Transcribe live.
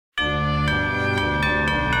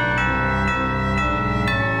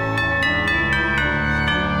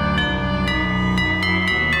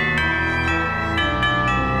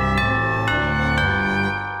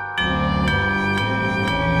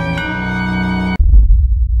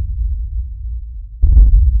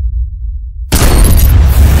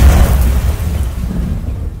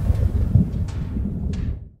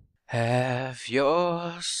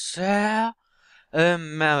yourself a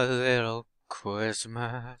merry little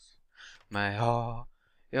Christmas. May all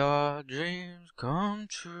your dreams come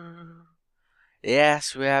true.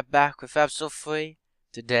 Yes, we are back with episode 3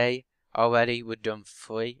 today. Already we're done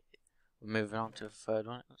 3. We're moving on to the third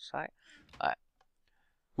one. Right.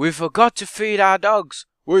 We forgot to feed our dogs,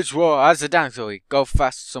 which were accidentally go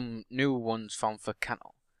fetch some new ones from the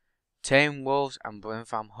kennel. Tame wolves and bring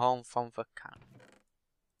them home from the kennel.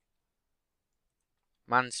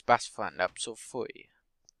 Man's best friend, episode 3.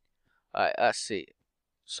 Alright, let's see.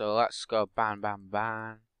 So let's go bang.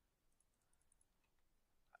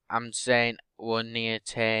 I'm saying we're near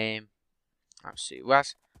tame. Let's see.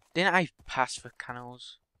 Didn't I pass the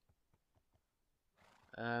kennels?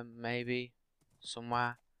 Maybe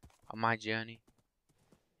somewhere on my journey.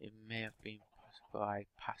 It may have been possible I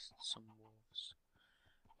passed some wolves.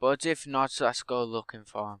 But if not, let's go looking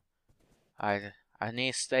for them. I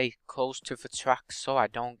need to stay close to the track so I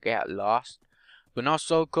don't get lost, but not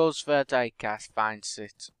so close that I can't find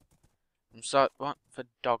it. I'm sorry, what the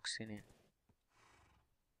dogs in here?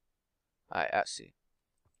 Alright, let's see.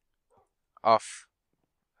 Off.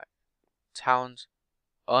 Towns.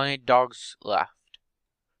 Only dogs left.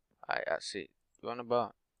 Alright, let's see. You want a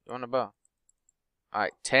bone? You want a bone?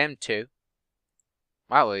 Alright, tame 2.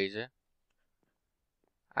 That was easy.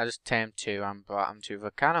 I just tamed 2 and brought them to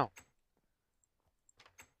the kennel.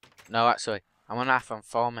 No, actually, I'm gonna have them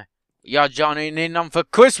for me. You're joining in on for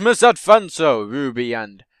Christmas adventure, Ruby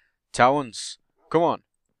and Towns. Come on.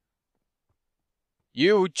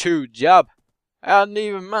 You two job. I hadn't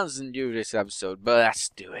even mentioned you this episode, but let's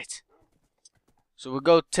do it. So we'll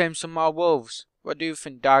go tame some more wolves. What do you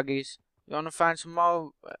think, doggies? You wanna find some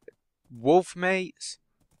more wolf mates?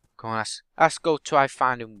 Come on, let's go try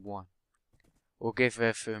finding one. We'll give it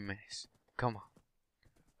a few minutes. Come on.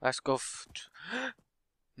 Let's go.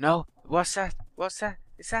 No, what's that? What's that?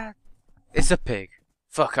 Is that? It's a pig.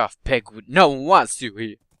 Fuck off, pig. No one wants you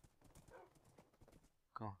here.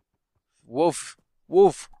 Come on. Wolf,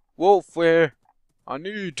 where? I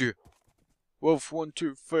need you. Wolf, 1,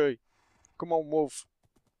 2, 3. Come on, wolf.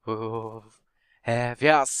 Wolf, have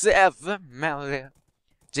yourself a melody.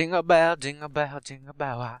 Jingle bell, jingle bell, jingle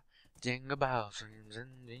bell. Jingle bells,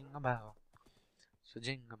 jingle bell. So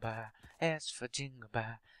jingle bell, S for jingle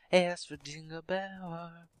bell. S for jingle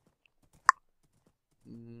bell.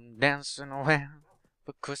 Dancing around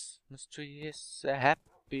the Christmas tree is a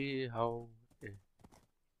happy holiday.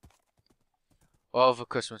 All the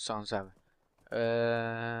Christmas songs have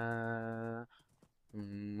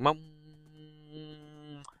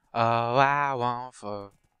all I want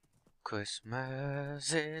for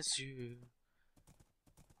Christmas is you.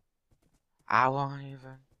 I won't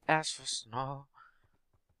even ask for snow.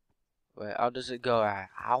 Wait, how does it go? I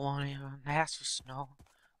won't even ask for snow,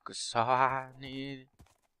 'cause all I need is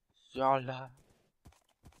your love.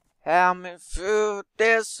 Help me through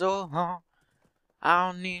this so long. I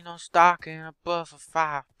don't need no stocking above a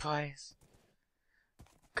fireplace,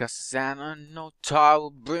 'cause Santa no toy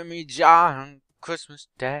will bring me joy on Christmas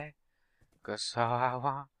Day. 'Cause all I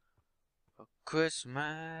want for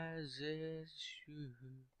Christmas is you.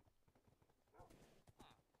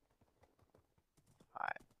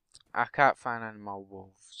 I can't find any more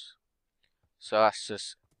wolves, so let's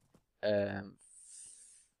just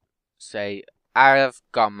say I have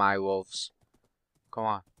got my wolves. Come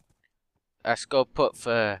on, let's go put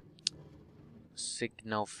the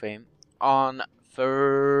signal theme on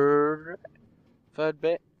third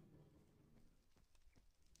bit.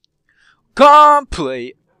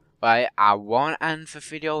 Complete. Right, I won't end the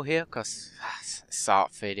video here because it's a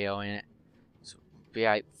short video in it. So it'll be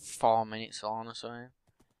like 4 minutes long or something.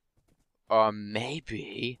 Or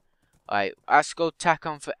maybe, let's go tack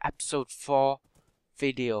on for episode 4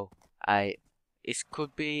 video. It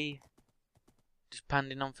could be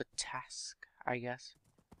depending on the task, I guess.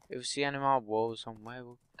 If we see any more wolves on where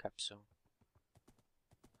we'll keep some.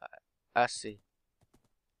 Let's see.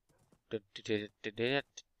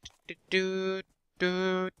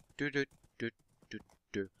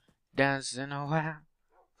 Dancing around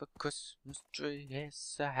the Christmas tree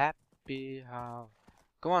is a happy hour.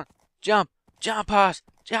 Come on. Jump, horse,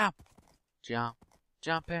 jump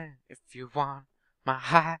in if you want my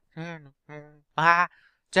heart,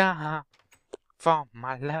 jump for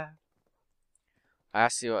my love. I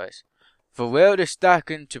see what it is. The world is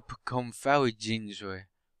starting to become very gingery.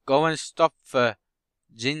 Go and stop the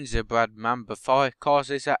gingerbread man before it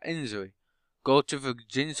causes an injury. Go to the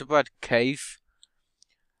gingerbread cave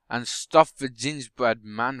and stop the gingerbread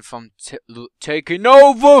man from taking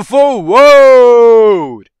over the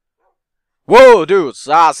world. Whoa, dude,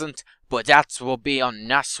 hasn't, but that will be on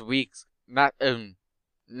next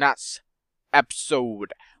next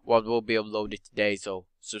episode, what will be uploaded today. So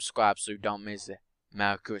subscribe so you don't miss it.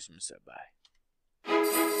 Merry Christmas, everybody.